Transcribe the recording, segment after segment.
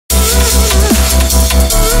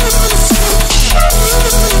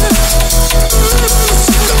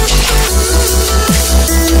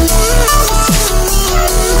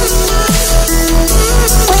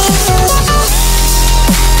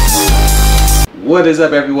What is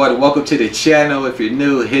up, everyone? Welcome to the channel. If you're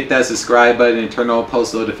new, hit that subscribe button and turn on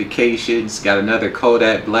post notifications. Got another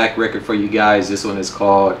Kodak Black record for you guys. This one is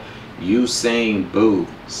called Usain Boo.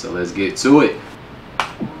 So let's get to it.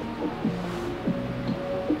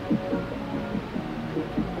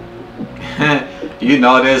 You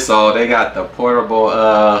know this, so they got the portable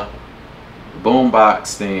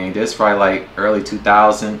boombox thing. This probably like early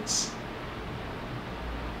 2000s.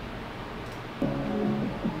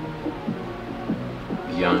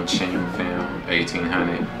 Young chain film,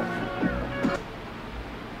 1800.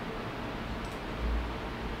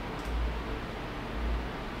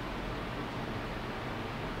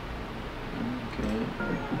 Okay.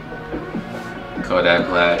 Kodak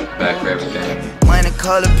Black, back for everything. Money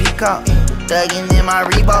color peacock, thugging in my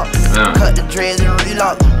Reebok. Cut the dreads and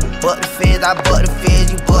relock. Butt the feds, I butt the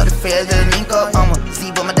feds, you butt the feds and link up. I'ma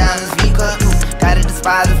see but my diamonds V cut. Gotta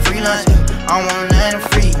despise the free lunch. I want nothing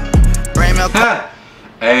free. Bring me a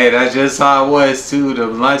Hey, that's just how it was too. The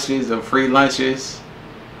lunches, the free lunches,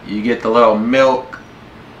 you get the little milk.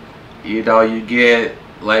 You know, you get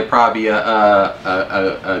like probably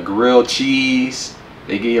a grilled cheese.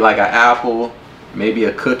 They give you like an apple, maybe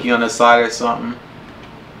a cookie on the side or something.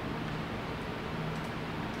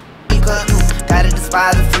 Gotta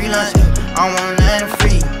despise the free lunch. I want nothing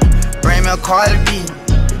free. Bring me a Cardi B,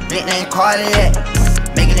 big name Cardiac,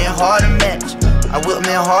 making it hard to match. I whipped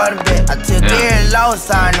me hard to bet. I took every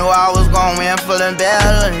loss, I knew I was gon' win full and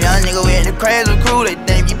battle. Young nigga with the crazy crew, they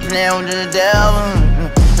think you playin' with the devil.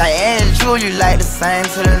 Like ain't it true, you like the same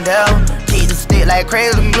to the devil. Keep the stick like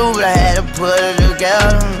crazy glue, but I had to put it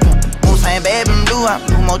together. Usain baby blue, I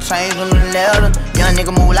blew more chains on the leather. Young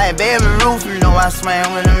nigga move like Baby Ruth, you know I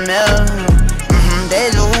swam with the metal.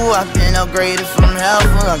 Deja vu, I been upgraded from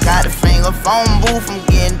heaven. I got the finger phone booth, I'm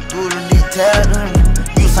getting through the details.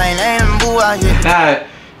 Usain Boo, I hit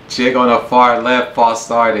chick on the far left, false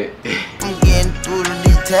started. I'm getting through the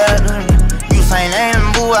details. Usain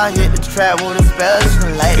Boo, I hit the trap with a special.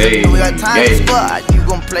 Like we got time to spot, you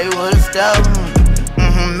gon' play with a step.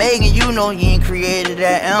 Megan, you know you ain't created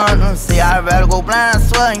that anthem. Say I'd rather go blind,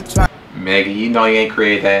 swear I ain't trying. Megan, you know you ain't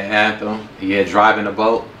created that anthem. Yeah, driving the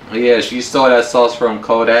boat. Yeah, she stole that sauce from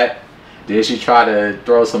Kodak. Then she tried to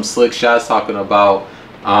throw some slick shots talking about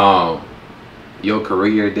your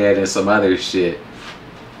career dead and some other shit.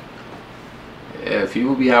 Yeah,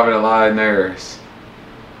 people be having a lot of nerves.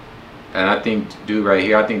 And I think dude right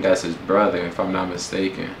here, I think that's his brother, if I'm not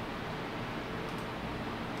mistaken.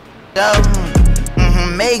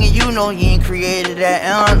 Megan, you know you ain't created that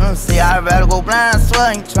anthem. Say I'd rather go blind, swear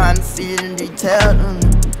I ain't trying to see it in detail.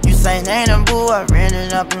 Usain Boo, I ran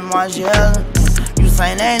it up in my jail.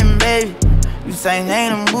 Usain baby,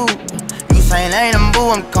 Usain Boo. Usain Boo,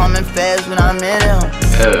 I'm coming fast when I'm in him.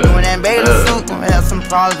 Doing that bathing suit, gonna have some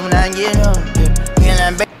problems when I get him.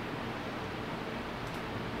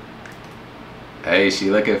 Hey,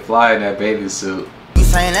 she looking fly in that bathing suit.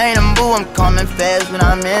 Usain Boo, I'm coming fast when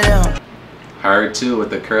I'm in him. Her too, with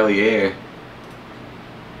the curly hair.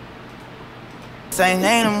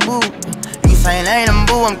 Usain Boo, Usain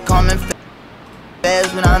Boo, I'm coming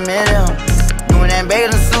fast when I'm in him. Doing that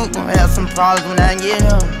bathing suit, gonna have some problems when I get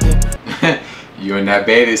him. You in that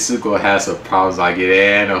bathing suit gonna have some problems I get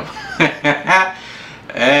in them.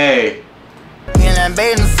 Hey. In that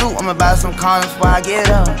bathing suit, I'ma buy some condoms before I get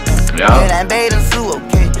up. In that bathing suit,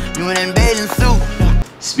 okay. You in that bathing suit.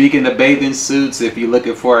 Speaking of bathing suits, if you're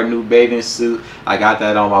looking for a new bathing suit, I got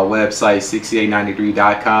that on my website,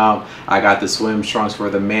 6893.com. I got the swim trunks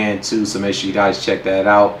for the man too, so make sure you guys check that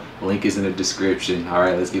out. Link is in the description.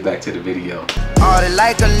 Alright, let's get back to the video. All they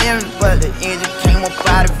like a limit, but the engine came up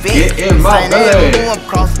out of it. Get in my belly. I'm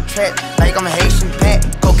crossing track like I'm a Haitian pack.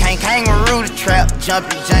 Cocaine kangaroo the trap.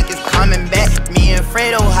 Jumping junkies coming back. Me and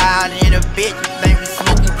Fredo high in a bitch. Think we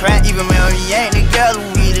smoking crack. Even when we ain't together,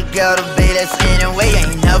 we together, babe. That's anyway.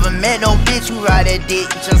 Ain't never met no bitch who ride that dick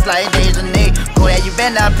just like Deja Nate. Kodak, you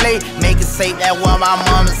better not play. Make it safe, that one my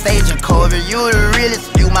mama sage. And Kobe, you the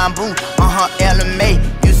realest. You my boo. LMA.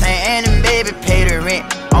 And baby, pay the rent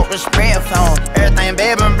off the spread phone. Everything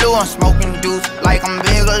baby blue, I'm smoking deuce like I'm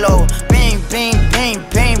Bigelow. Bing, bing, bing,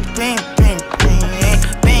 bing, bing, bing, bing,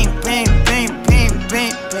 bing, bing, bing, bing, bing,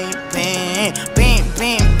 bing, bing,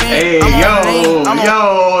 bing. Hey,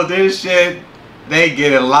 yo, this shit, they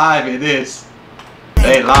get it live in this.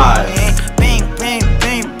 They live. Bing, bing,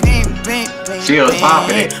 bing, bing, bing, bing. She was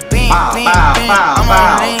popping it. Pow, pow, pow,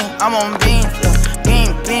 pow. I'm on beans.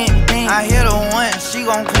 Bing, bing, bing. I hit her once, she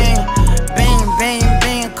gon' clean. Bing, bing,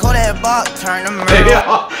 bing. Kodak Black, turn the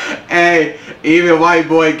mirror. Hey, even white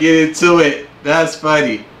boy get into it. That's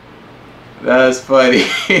funny. That's funny.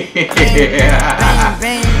 Bing, bing,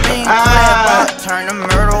 bing, bing. Kodak Black,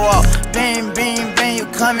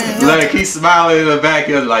 Look, he's smiling in the back.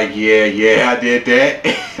 He was like, yeah, I did that.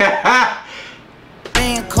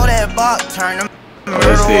 Kodak Black, turn them.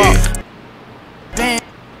 Let's see.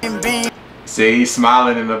 See, he's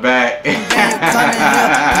smiling in the back.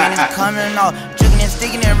 Coming off, chicken and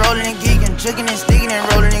sticking and rolling and geeking, chicken and sticking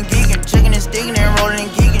and rolling and geeking, chicken and sticking and rolling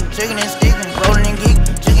and geeking, chicken and sticking, rolling and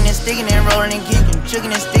geeking, chicken and sticking and rolling and geeking,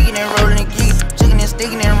 chicken and sticking and rolling and geeking, chicken and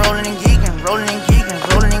sticking and rolling and geeking, rolling and geeking,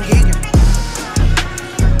 rolling and geeking.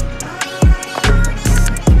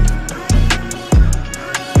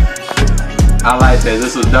 I like that.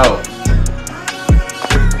 This was dope.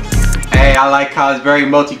 Hey, I like how it's very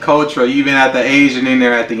multicultural. You even had the Asian in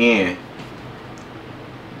there at the end.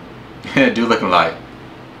 Dude looking like.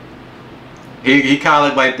 He kind of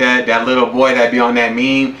looked like that little boy that be on that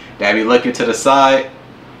meme that be looking to the side.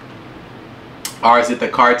 Or is it the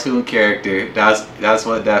cartoon character? That's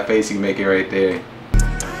what that face he making right there.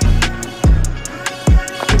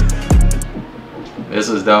 This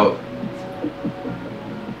was dope.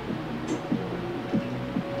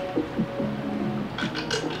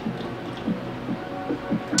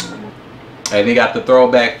 And they got the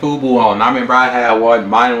throwback FUBU on. I remember I had one.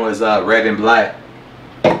 Mine was red and black.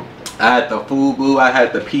 I had the FUBU. I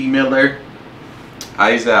had the P Miller.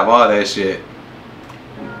 I used to have all that shit.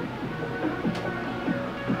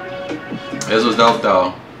 This was dope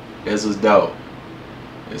though. This was dope.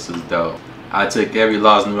 This was dope. I took every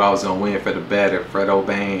loss, knew I was gonna win for the better. Fredo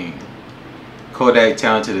Bang. Kodak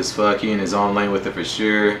talented as fuck. He in his own lane with it for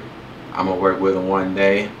sure. I'm gonna work with him one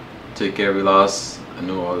day. Took every loss. I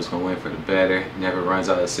knew I was going to win for the better. Never runs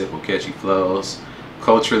out of simple, catchy flows.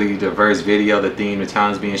 Culturally diverse video. The theme, the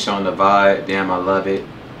times being shown, the vibe. Damn, I love it.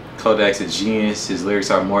 Kodak's a genius. His lyrics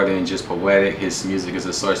are more than just poetic. His music is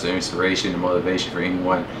a source of inspiration and motivation for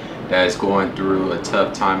anyone that is going through a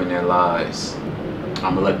tough time in their lives.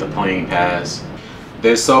 I'm going to let the plane pass.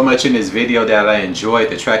 There's so much in this video that I enjoyed.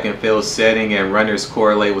 The track and field setting and runners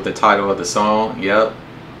correlate with the title of the song. Yep.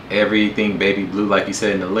 Everything baby blue, like he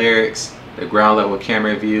said in the lyrics. The ground level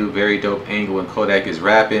camera view, very dope angle when Kodak is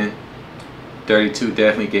rapping. 32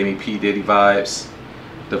 definitely gave me P. Diddy vibes.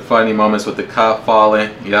 The funny moments with the cop falling,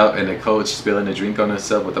 yep, and the coach spilling the drink on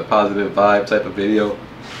himself with a positive vibe type of video.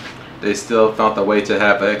 They still found a way to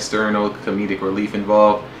have external comedic relief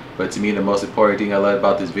involved. But to me, the most important thing I loved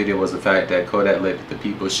about this video was the fact that Kodak let the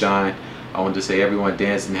people shine. I want to say everyone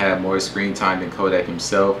danced and had more screen time than Kodak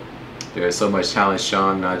himself. There is so much talent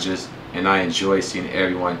shown, and I enjoy seeing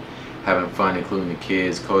everyone having fun, including the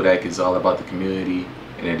kids. Kodak is all about the community,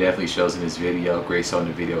 and it definitely shows in this video. Great song in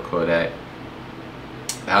the video, Kodak.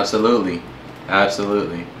 Absolutely,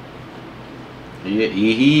 absolutely.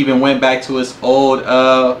 He even went back to his old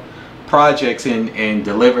projects and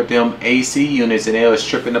delivered them AC units, and they was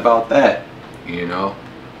tripping about that, you know.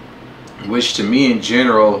 Which to me in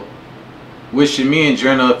general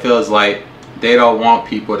feels like they don't want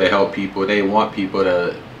people to help people. They want people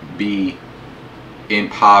to be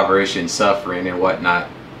impoverished and suffering and whatnot,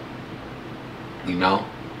 you know.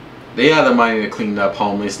 They have the money to clean up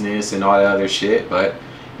homelessness and all that other shit, but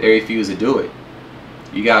they refuse to do it.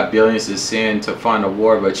 You got billions to send to fund a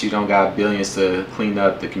war, but you don't got billions to clean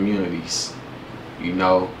up the communities, you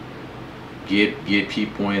know. Get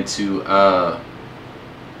people into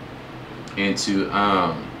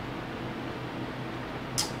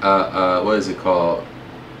what is it called,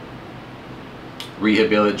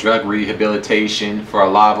 drug rehabilitation for a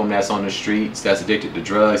lot of them that's on the streets, that's addicted to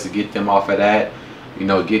drugs, to get them off of that, you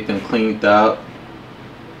know, get them cleaned up.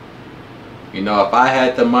 You know, if I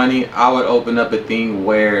had the money, I would open up a thing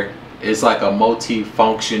where it's like a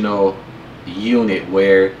multifunctional unit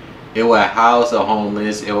where it will house the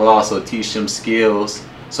homeless. It will also teach them skills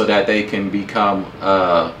so that they can become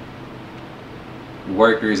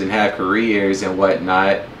workers and have careers and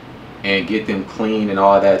whatnot, and get them clean and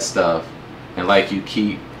all that stuff. And like, you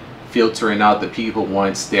keep filtering out the people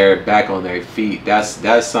once they're back on their feet.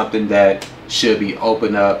 That's something that should be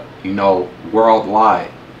opened up, you know,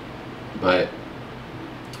 worldwide. But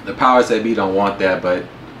the powers that be don't want that. But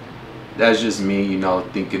that's just me, you know,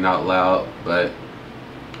 thinking out loud. But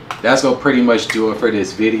that's gonna pretty much do it for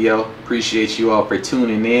this video. Appreciate you all for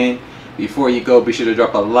tuning in. Before you go, be sure to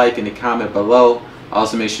drop a like and a comment below.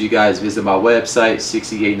 Also, make sure you guys visit my website,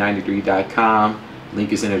 6893.com.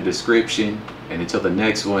 Link is in the description. And until the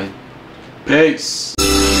next one, peace.